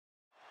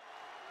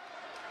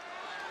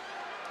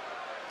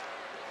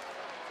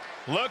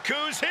Look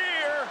who's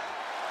here.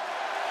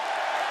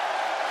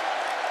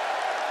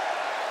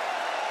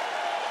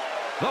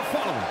 The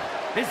following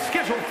is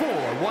scheduled for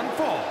one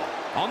fall.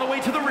 On the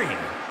way to the ring,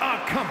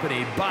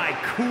 accompanied by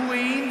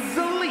Queen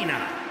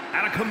Zelina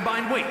at a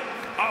combined weight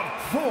of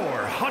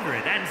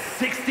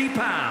 460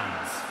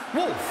 pounds.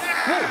 Wolf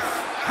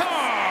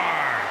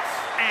Hart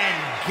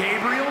and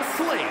Gabriel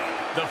Slade.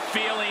 The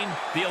feeling,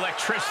 the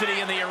electricity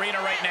in the arena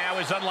right now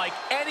is unlike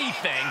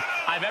anything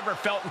I've ever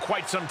felt in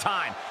quite some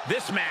time.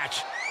 This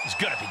match is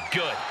gonna be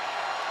good.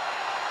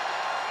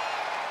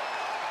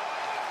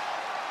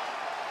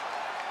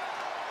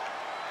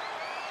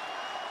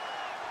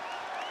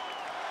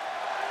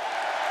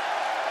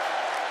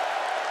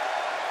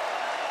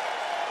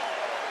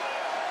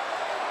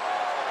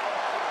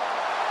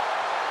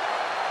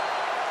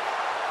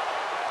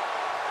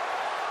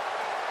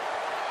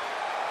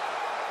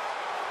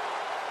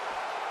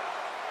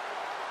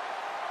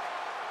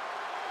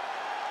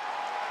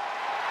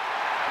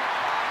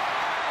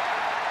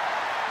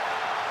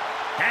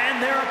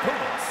 And their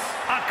opponents,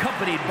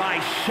 accompanied by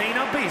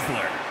Shayna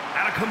Baszler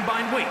at a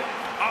combined weight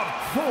of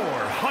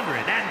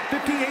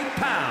 458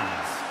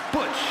 pounds,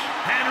 Butch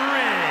and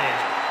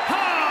Ridge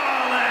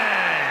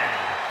Holland,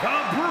 the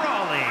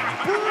Brawling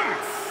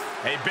Brutes.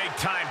 A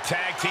big-time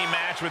tag team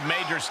match with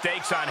major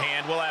stakes on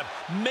hand will have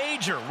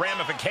major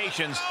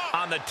ramifications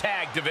on the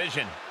tag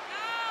division.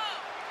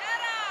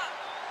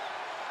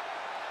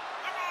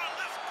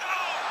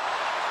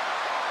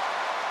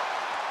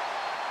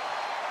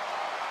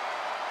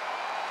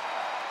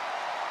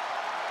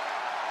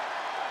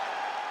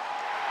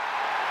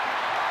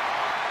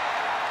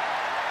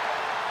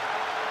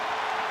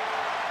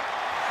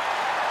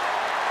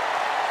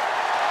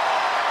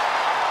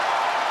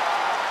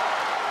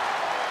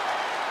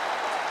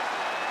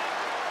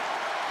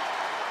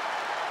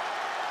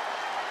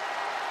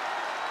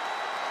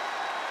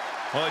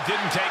 Well, it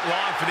didn't take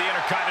long for the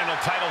Intercontinental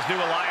title's new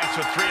alliance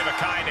with Three of a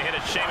Kind to hit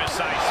a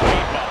Sheamus-sized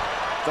speed bump.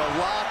 The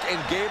Rock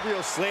and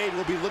Gabriel Slade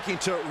will be looking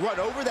to run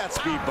over that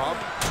speed bump,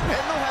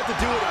 and they'll have to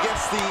do it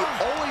against the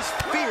always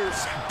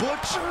fierce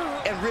Butch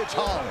and Ridge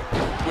Holland.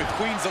 With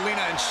Queen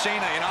Zelina and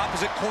Shayna in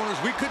opposite corners,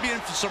 we could be in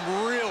for some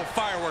real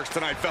fireworks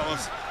tonight,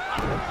 fellas.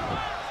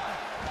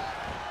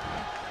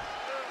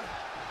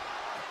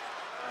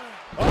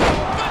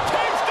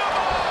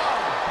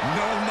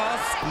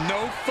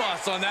 No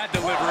fuss on that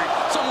delivery.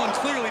 Someone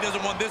clearly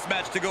doesn't want this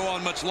match to go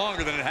on much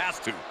longer than it has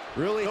to.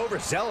 Really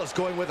overzealous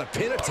going with a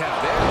pin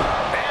attempt there.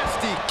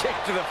 Nasty kick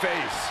to the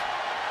face.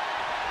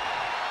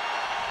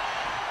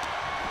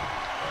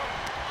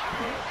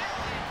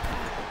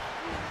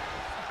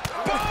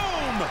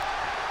 Boom!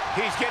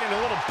 He's getting a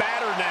little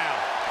battered now.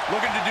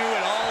 Looking to do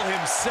it all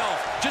himself.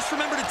 Just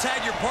remember to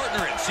tag your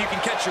partner in so you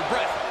can catch your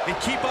breath and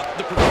keep up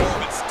the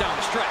performance down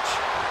the stretch.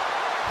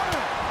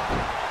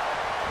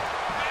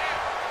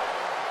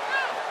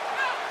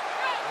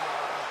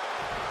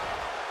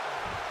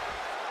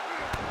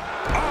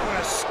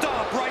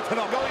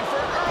 Going for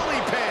an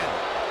early pin.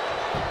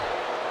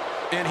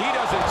 And he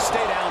doesn't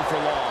stay down for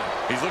long.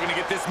 He's looking to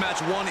get this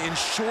match won in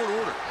short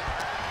order.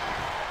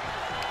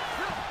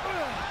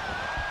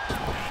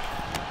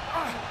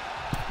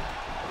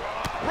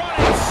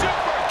 Running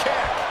super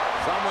kick.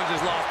 Someone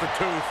just lost a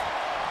tooth.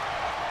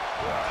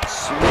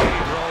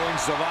 Sweet rolling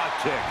savate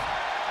kick.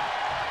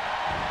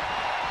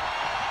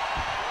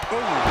 Ooh,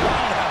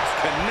 roundhouse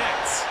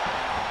connects.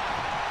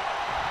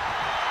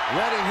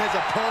 Letting his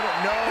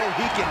opponent know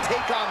he can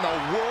take on the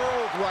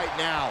world right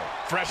now.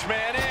 Fresh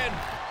man in.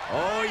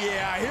 Oh,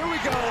 yeah, here we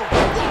go.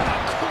 What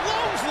a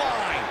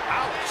clothesline.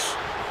 Ouch.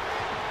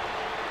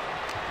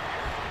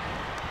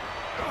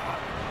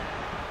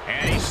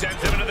 And he sends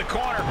him into the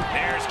corner.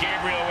 There's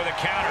Gabriel with a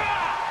counter.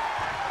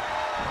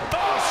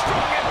 Oh,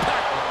 strong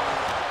impact.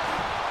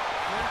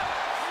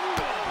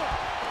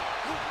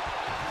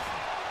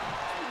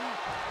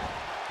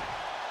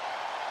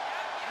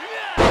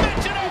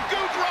 Dimensional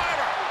goo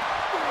driver.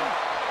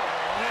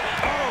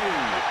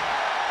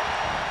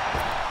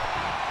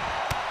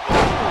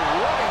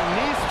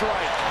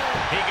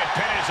 He could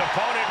pin his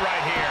opponent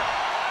right here.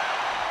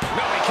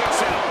 No, he kicks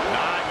out.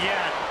 Not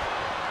yet.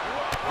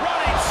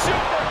 Running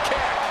super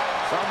kick.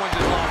 Someone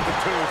just lost a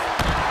tooth.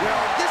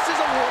 Well, this is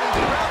a warning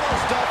to grab our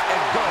stuff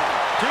and go.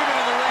 Keeping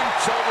in the ring,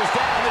 shoulders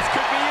down. This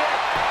could be it.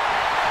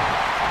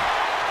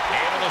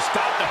 Able to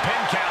stop the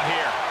pin count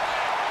here.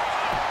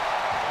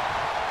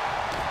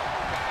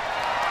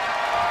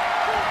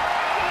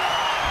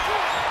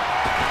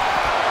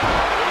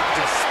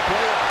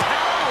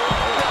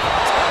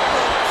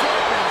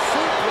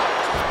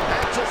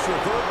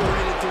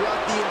 Reverberated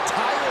throughout the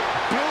entire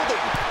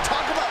building.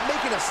 Talk about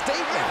making a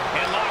statement.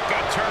 And Lock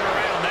got turned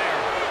around there.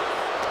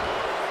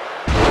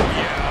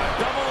 Yeah,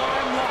 double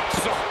arm lock.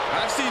 So,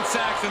 I've seen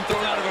Saxon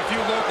thrown out of a few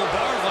local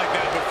bars like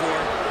that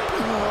before.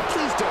 Oh,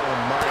 please don't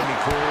remind me,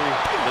 Corey.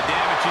 The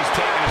damage he's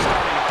taken is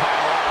starting to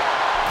pile up.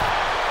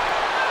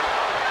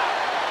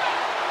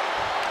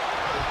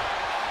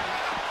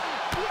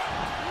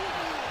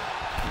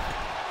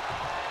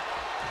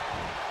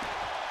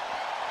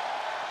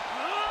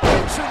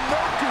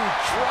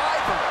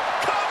 Driver.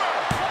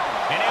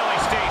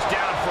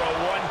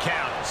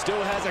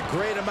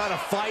 Great amount of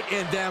fight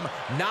in them.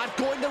 Not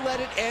going to let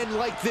it end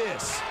like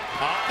this.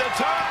 Up the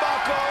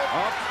turnbuckle.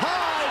 Up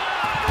high.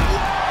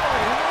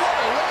 Whoa, what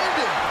a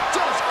landing.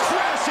 Just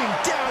crashing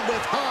down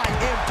with high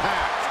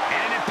impact.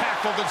 And an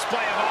impactful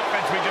display of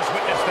offense we just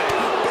witnessed there.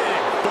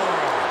 Big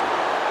forearm.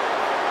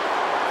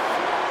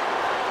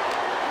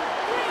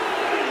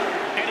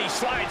 And he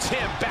slides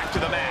him back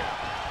to the mat.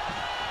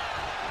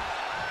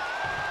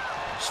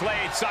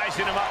 Slade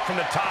sizing him up from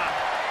the top.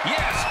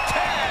 Yes,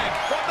 tag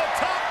from the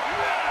top.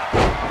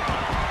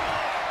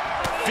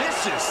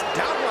 Vicious,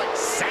 downright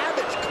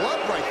savage club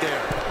right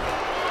there.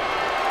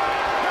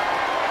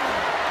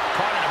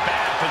 Caught in a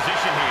bad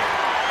position here.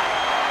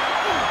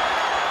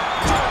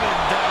 Driven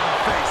down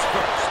face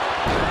first.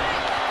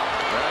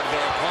 Grab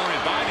their opponent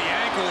by the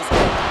ankles.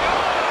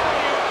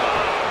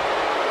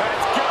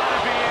 That's gotta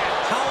be it.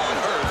 How on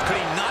earth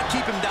could he not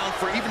keep him down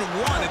for even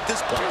one at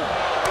this point?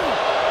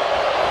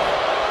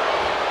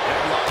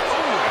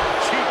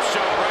 Cheap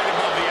shot right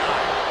above the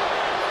eye.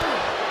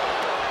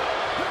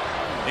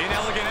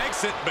 Inelegant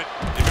exit, but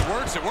if it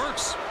works, it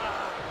works.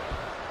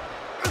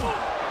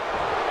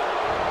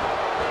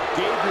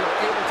 Gabriel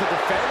able to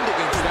defend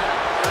against that.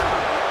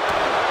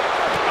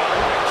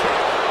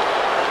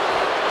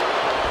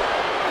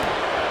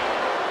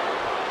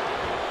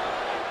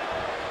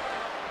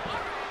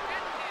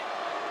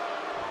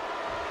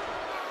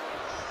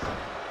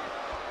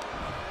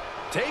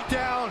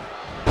 Takedown.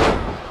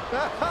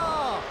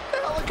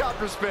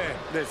 Helicopter spin.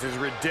 This is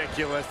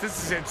ridiculous.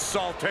 This is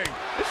insulting.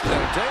 This is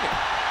entertaining.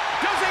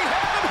 Does he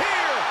have him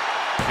here?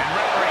 And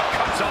referee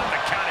cuts off the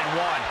count in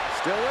one.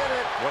 Still in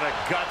it. What a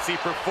gutsy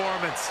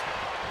performance.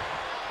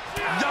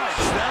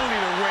 Yikes, that'll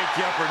either wake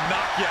you up or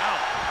knock you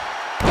out.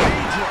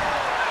 Danger.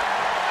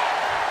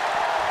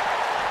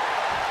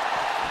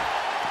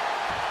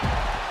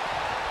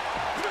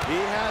 He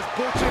has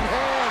Butch in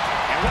hand.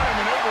 And what a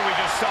maneuver we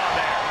just saw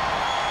there.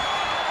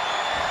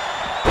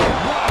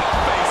 What a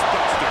face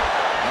buster.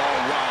 Oh,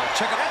 wow.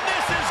 Check out. And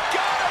this has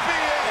gotta be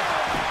it.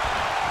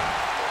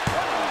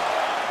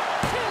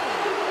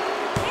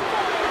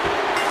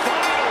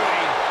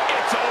 Finally,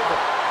 it's over.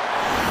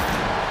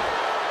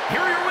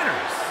 Here are your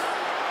winners,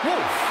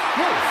 Wolf,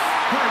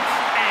 Hurt,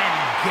 and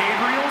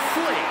Gabriel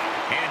Slade.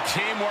 And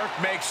teamwork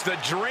makes the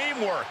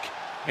dream work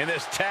in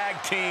this tag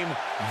team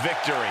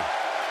victory.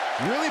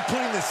 Really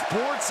putting the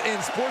sports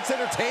in sports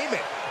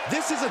entertainment.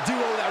 This is a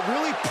duo that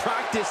really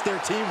practiced their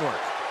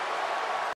teamwork.